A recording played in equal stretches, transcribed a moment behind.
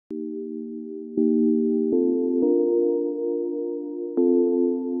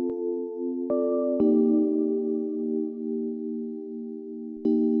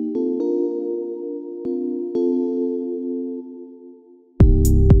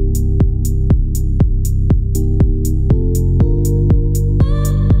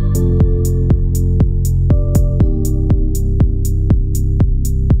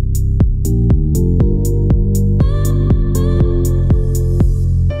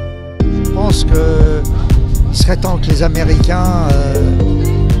il serait temps que les Américains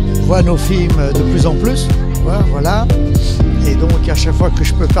voient nos films de plus en plus. Voilà. Et donc à chaque fois que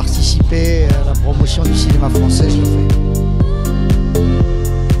je peux participer à la promotion du cinéma français, je le fais.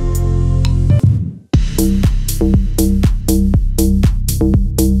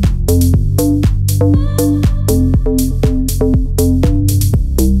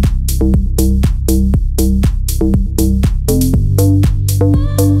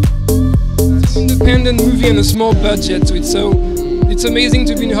 Movie on a small budget, so it's amazing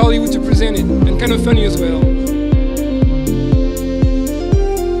to be in Hollywood to present it, and kind of funny as well.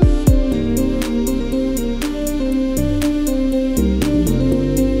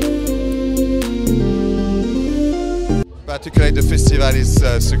 Particularly the festival is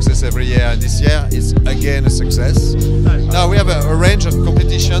a success every year, and this year is again a success. Now we have a range of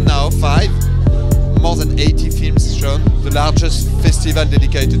competition now, 5. More than 80 films shown, the largest festival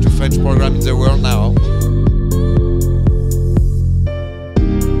dedicated to French program in the world now.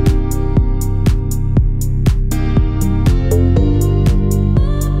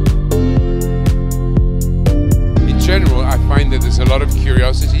 In general, I find that there's a lot of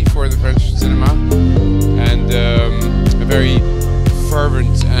curiosity for the French cinema and a very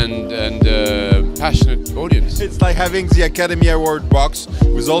fervent and passionate audience. It's like having the Academy Award box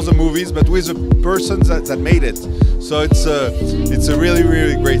with all the movies, but with the persons that made it. So it's a really,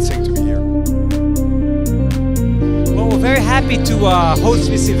 really great thing to be here. Well, we're very happy to host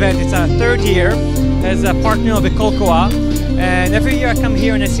this event. It's our 3rd year as a partner of the Colcoa, and every year I come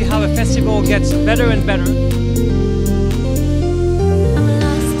here and I see how the festival gets better and better.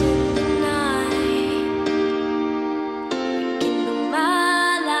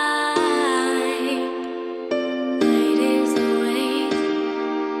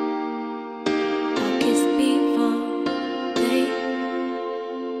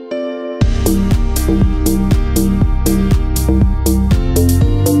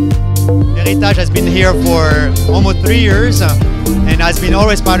 Has been here for almost 3 years and has been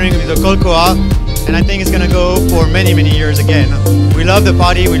always partnering with the Colcoa, and I think it's going to go for many, many years again. We love the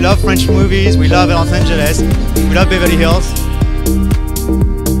party, we love French movies, we love Los Angeles, we love Beverly Hills.